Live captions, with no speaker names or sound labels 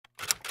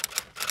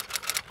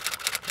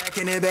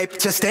Packing it, babe,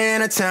 just stay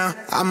in a town.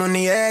 I'm on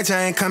the edge,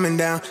 I ain't coming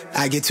down.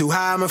 I get too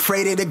high, I'm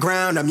afraid of the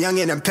ground. I'm young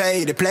and I'm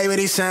paid to play with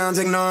these sounds.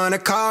 Ignoring the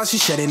call, she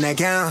shutting that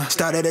gown.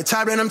 Started at the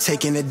top, and I'm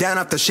taking it down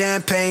off the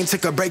champagne.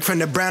 Took a break from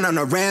the brown on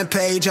a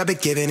rampage. I've been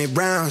giving it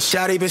rounds.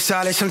 Shawty been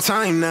solid some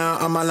time now.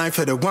 On my line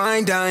for the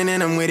wine, dine,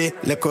 and I'm with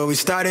it. Look where we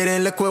started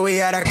and look where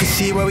we at. I can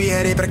see where we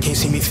headed, but I can't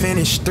see me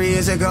finish. 3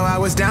 years ago, I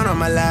was down on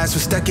my last.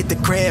 Was stuck at the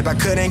crib, I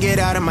couldn't get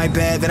out of my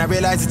bed. Then I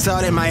realized it's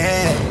all in my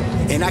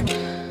head. And I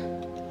can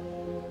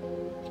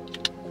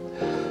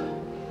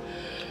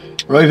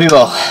Right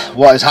people,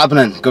 what is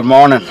happening? Good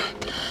morning.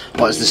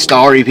 What is the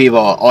story people?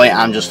 I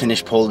am just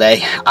finished pull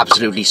day,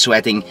 absolutely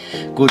sweating.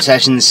 Good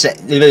session,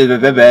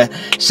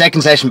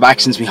 second session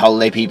back since my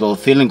holiday people.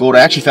 Feeling good.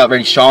 I actually felt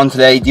very strong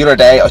today. The other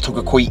day I took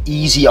it quite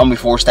easy on my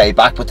first day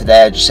back, but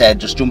today I just said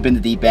just jump in the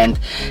deep end,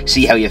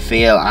 see how you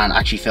feel, and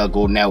actually felt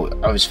good now.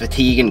 I was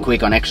fatiguing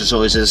quick on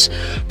exercises,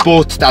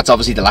 but that's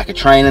obviously the lack of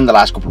training the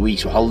last couple of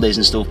weeks with holidays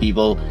and stuff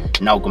people.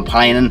 No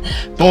complaining.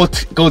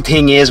 But good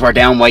thing is we're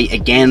down weight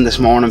again this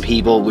morning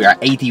people. We are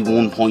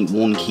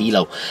 81.1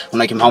 kilo.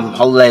 When I came home from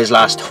holidays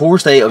last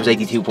Thursday I was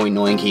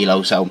 82.9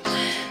 kilos, so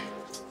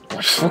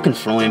we're fucking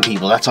flying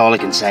people. That's all I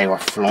can say. We're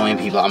flying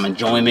people. I'm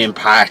enjoying being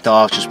parked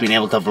off, just being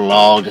able to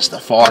vlog. Just the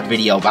 4th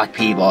video back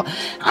people,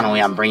 and I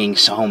am bringing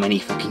so many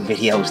fucking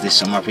videos this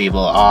summer people.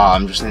 Oh,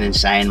 I'm just an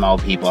insane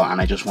mode people, and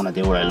I just want to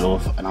do what I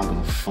love. I don't give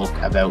a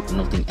fuck about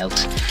nothing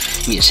else.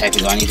 Give me a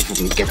second, I need to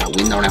fucking get that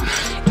window now.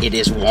 It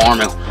is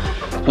warm out.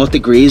 What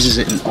degrees is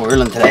it in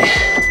Ireland today?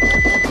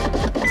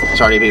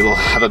 Sorry people, I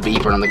have a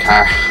beeper on the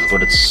car,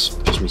 but it's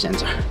just my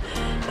sensor.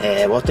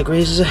 What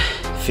degrees is it?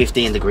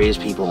 15 degrees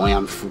people. I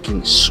am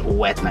fucking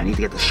sweating. I need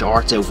to get the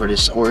shorts out for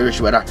this Irish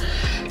weather.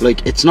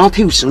 Like, it's not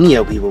too sunny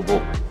out people,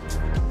 but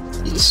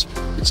it's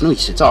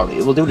nice. It's alright.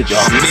 It will do the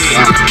job.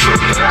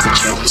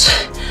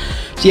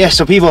 So yeah,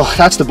 so people,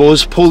 that's the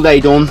buzz. Pull day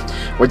done.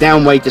 We're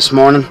down weight this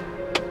morning.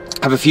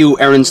 Have a few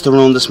errands to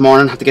run this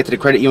morning. Have to get to the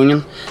credit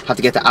union, have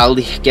to get to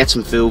Aldi, get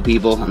some food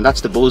people, and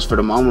that's the buzz for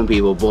the moment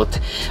people. But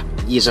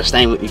yous are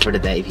staying with me for the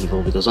day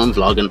people, because I'm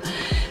vlogging,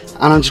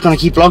 and I'm just going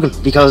to keep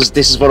vlogging because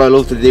this is what I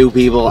love to do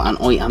people, and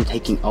I am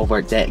taking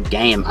over the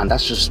game, and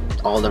that's just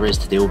all there is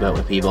to do about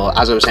it people.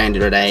 As I was saying the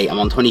other day, I'm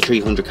on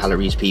 2300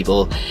 calories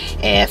people,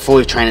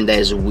 5 training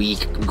days a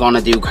week. I'm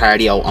gonna do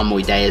cardio on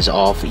my days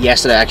off.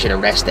 Yesterday actually had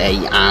a rest day,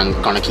 and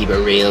gonna keep it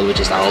real, which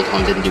is the whole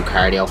time didn't do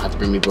cardio. Had to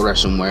bring my brother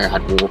somewhere,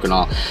 had work and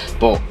all,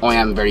 but I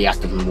am very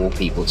active in work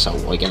people, so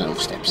I get enough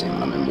steps in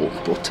when I'm in work.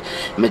 But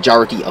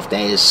majority of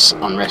days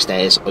on rest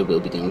days I will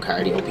be doing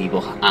cardio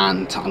people,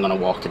 and I'm gonna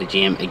walk to the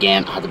gym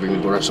again. I had to bring my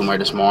brother somewhere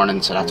this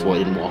morning, so that's why I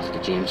didn't walk to the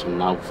gym, so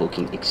no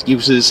fucking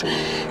excuses.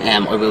 I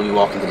will be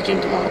walking to the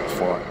gym tomorrow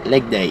for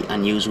leg day,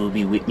 and yous will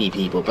be with me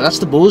people. But that's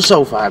the buzz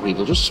so far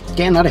people, just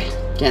getting at it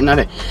and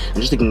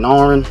just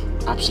ignoring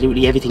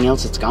absolutely everything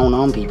else that's going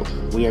on people.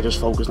 We are just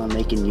focused on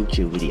making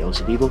YouTube videos,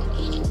 so people,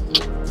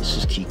 let's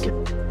just keep it.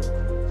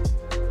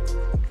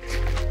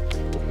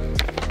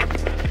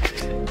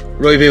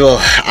 Right people,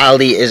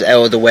 Aldi is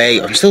out of the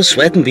way. I'm still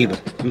sweating people,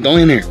 I'm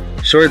dying here,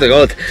 swear to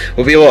God.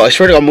 But people, I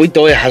swear to God, my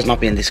diet has not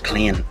been this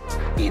clean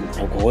in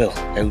a while,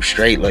 out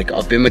straight. Like,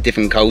 I've been with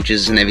different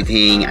coaches and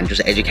everything, and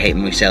just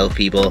educating myself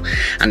people,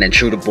 and then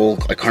through the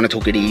bulk I kind of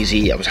took it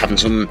easy. I was having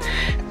some,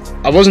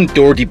 I wasn't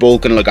dirty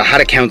bulking, like I had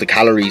to count the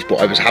calories, but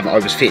I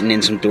was fitting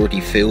in some dirty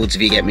foods,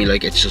 if you get me.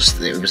 Like, it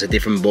was a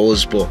different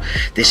buzz, but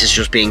this is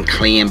just being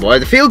clean.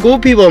 But I feel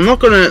good people, I'm not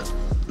gonna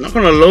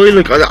lie,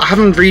 like I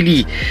haven't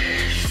really,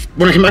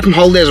 when I came back from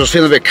holidays I was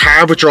feeling a bit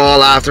carb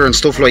withdrawal after and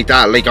stuff like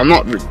that. Like, I'm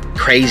not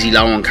crazy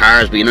low on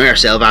carbs, but you know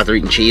yourself, after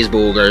eating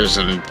cheeseburgers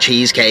and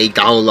cheesecake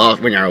the whole lot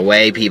when you're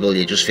away people,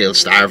 you just feel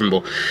starving.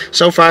 But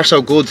so far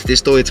so good.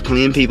 This diet's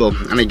clean people,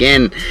 and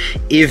again,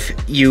 if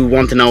you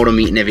want to know what I'm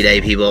eating every day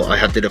people, I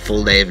have did a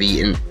full day of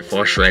eating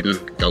for shredding.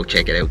 Go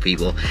check it out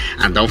people,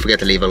 and don't forget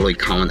to leave a like,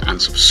 comment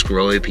and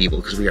subscribe people,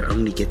 because we are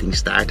only getting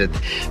started.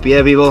 But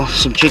yeah people,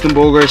 some chicken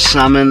burgers,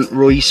 salmon,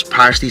 rice,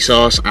 parsley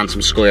sauce, and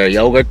some square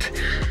yogurt.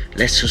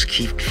 Let's just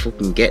keep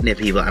fucking getting it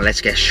people, and let's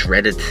get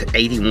shredded.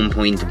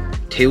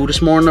 81.2 this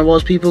morning I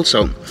was people,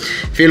 so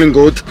feeling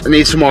good. I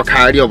need some more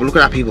cardio, but look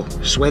at that people,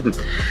 sweating.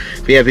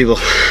 But yeah people,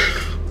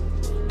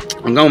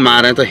 I'm going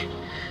mad, aren't I?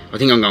 I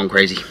think I'm going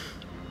crazy.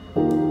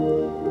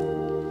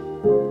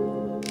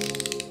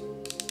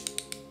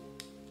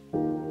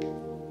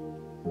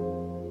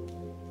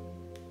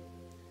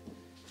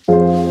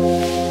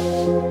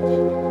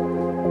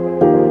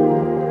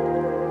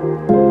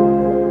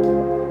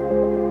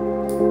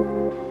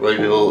 Right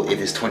people, it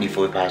is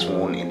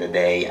 1:25 in the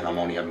day, and I'm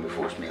only having my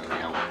first meal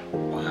now.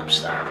 I am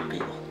starving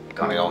people, I'm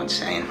gonna go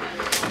insane.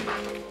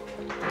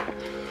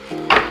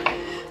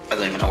 I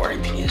don't even know where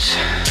anything is.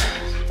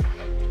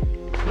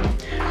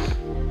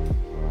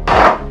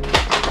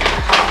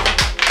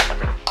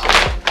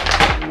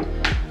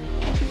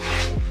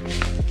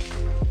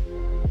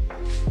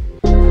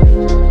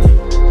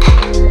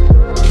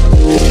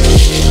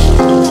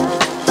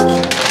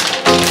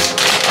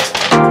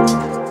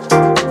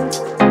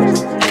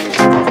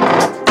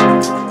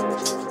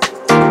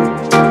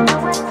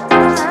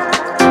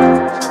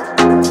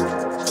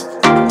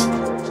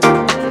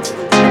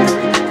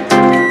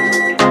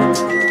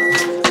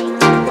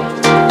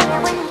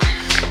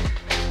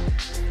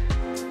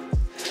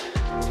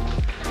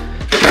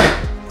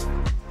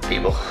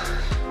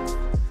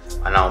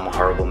 I know I'm a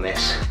horrible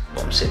mess,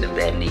 but I'm sitting in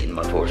bed and eating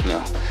my first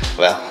meal.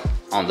 Well,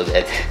 on the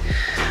bed.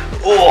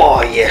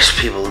 Oh yes,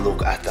 people,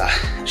 look at that.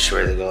 I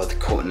swear to God,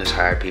 cutting is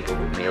hard, people.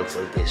 With meals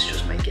like this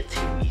just make it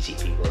too easy,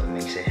 people. It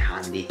makes it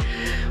handy.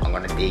 I'm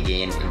gonna dig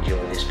in, enjoy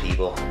this,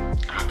 people.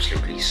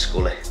 Absolutely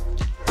skull it.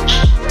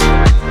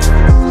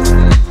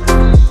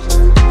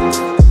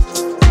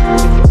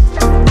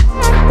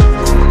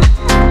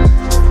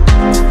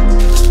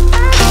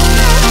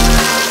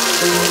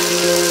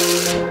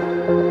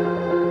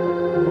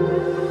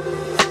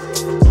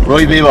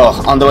 Right people,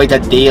 on the way to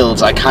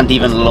Deals. I can't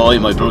even lie,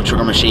 my blood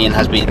sugar machine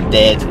has been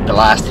dead the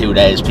last 2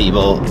 days,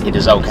 people. It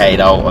is okay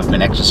though, I've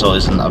been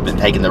exercising, I've been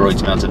taking the right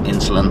amounts of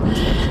insulin,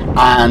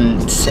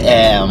 and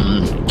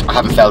I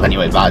haven't felt any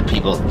way bad,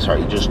 people.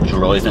 Sorry, just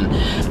driving.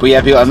 But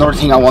yeah people, another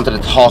thing I wanted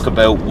to talk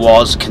about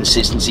was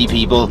consistency,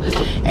 people.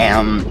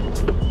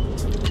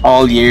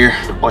 All year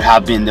I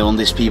have been doing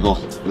this, people.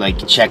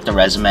 Like, check the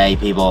resume,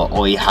 people.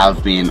 I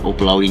have been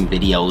uploading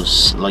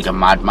videos like a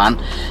madman,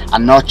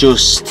 and not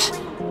just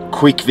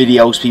quick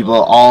videos, people.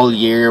 All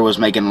year was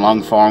making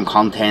long form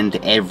content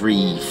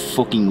every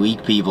fucking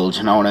week, people. Do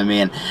you know what I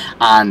mean?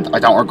 And I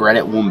don't regret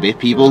it one bit,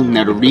 people.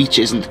 Now the reach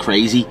isn't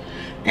crazy,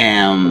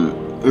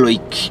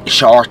 like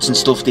shorts and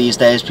stuff these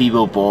days,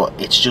 people, but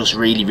it's just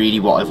really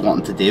what I've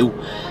wanted to do.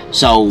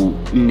 So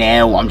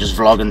now I'm just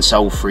vlogging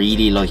so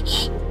freely. Like,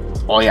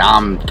 I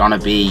am gonna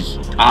be,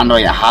 and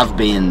I have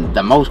been,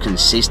 the most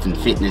consistent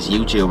fitness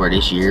YouTuber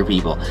this year,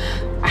 people.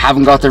 I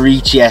haven't got the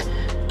reach yet,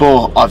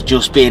 but I've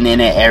just been in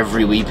it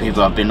every week,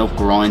 people. I've been up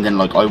grinding.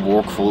 Like, I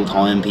work full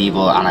time,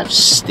 people, and I've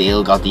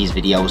still got these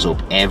videos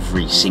up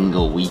every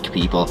single week,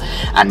 people.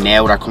 And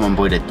now they're coming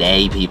by the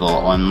day, people.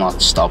 I'm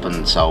not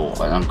stopping, so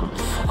I don't give a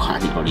fuck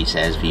what anybody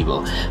says,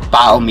 people.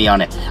 Battle me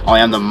on it. I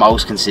am the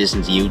most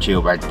consistent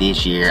YouTuber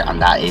this year, and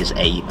that is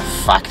a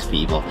fact,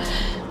 people.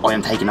 I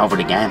am taking over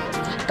the game.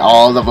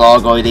 All the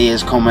vlog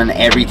ideas coming,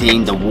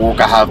 everything, the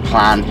work I have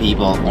planned,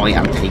 people. I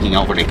am taking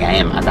over the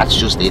game, and that's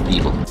just it,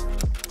 people.